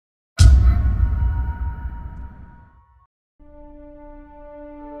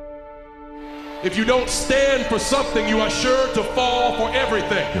If you don't stand for something, you are sure to fall for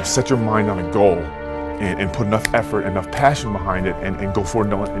everything. You know, set your mind on a goal and put enough effort, enough passion behind it, and go for it.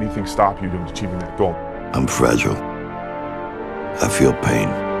 Don't let anything stop you from achieving that goal. I'm fragile. I feel pain.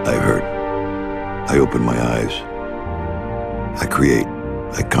 I hurt. I open my eyes. I create.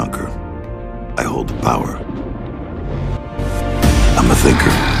 I conquer. I hold the power. I'm a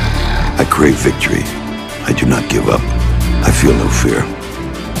thinker. I crave victory. I do not give up. I feel no fear.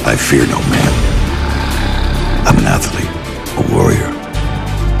 I fear no man. I'm an athlete, a warrior,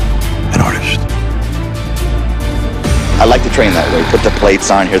 an artist. I like to train that way. Put the plates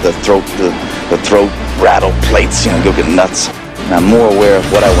on here, the throat rattle plates, you know, go get nuts. And I'm more aware of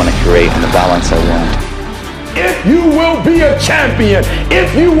what I want to create and the balance I want. If you will be a champion, if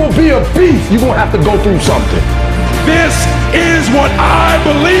you will be a beast, you're going to have to go through something. This is what I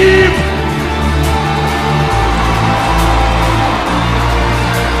believe.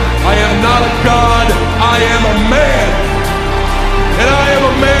 I am not a god, I am a man. And I am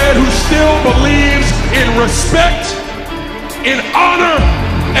a man who still believes in respect, in honor,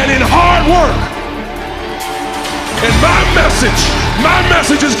 and in hard work. And my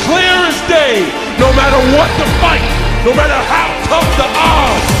message is clear as day. No matter what the fight, no matter how tough the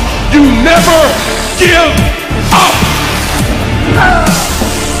odds, you never give up.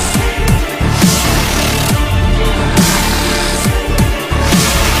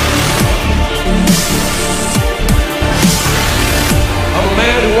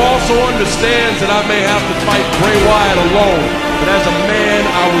 Understands that I may have to fight Bray Wyatt alone, but as a man,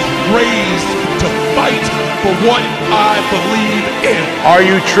 I was raised to fight for what I believe in. Are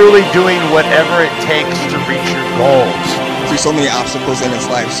you truly doing whatever it takes to reach your goals? Through so many obstacles in his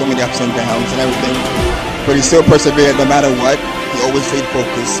life, so many ups and downs and everything, but he still persevered no matter what. He always stayed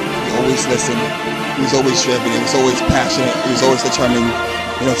focused, he always listened, he was always driven, he was always passionate, he was always determined,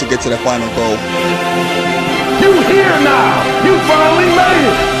 you know, to get to the final goal. You here now! You finally made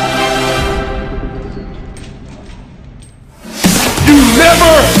it! You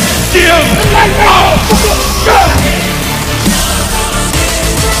never give up!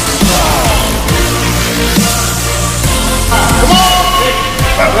 Come on!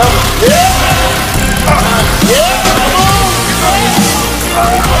 Yeah!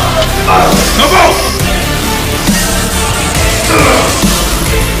 Come on!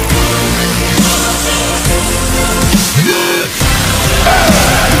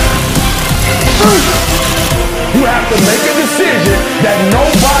 You have to make a decision that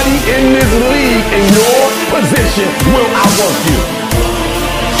nobody in this league in your position will outwork you.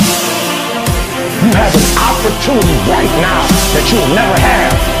 You have an opportunity right now that you'll never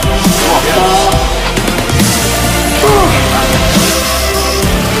have.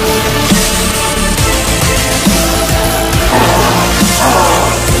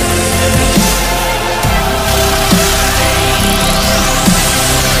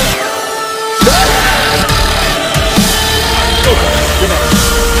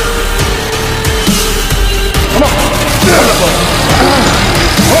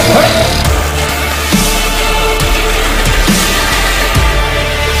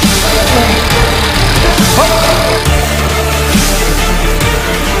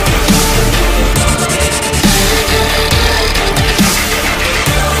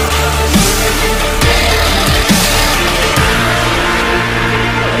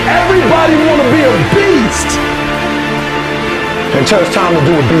 Everybody want to be a beast until it's time to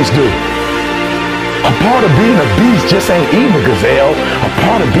do what beasts do. A part of being a beast just ain't eating a gazelle. A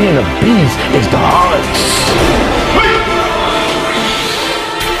part of being a beast is the hunt.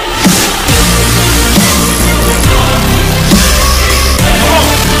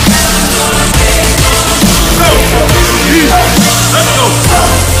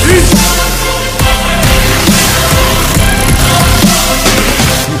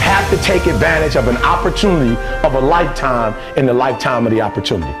 Take advantage of an opportunity of a lifetime in the lifetime of the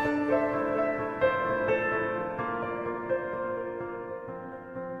opportunity.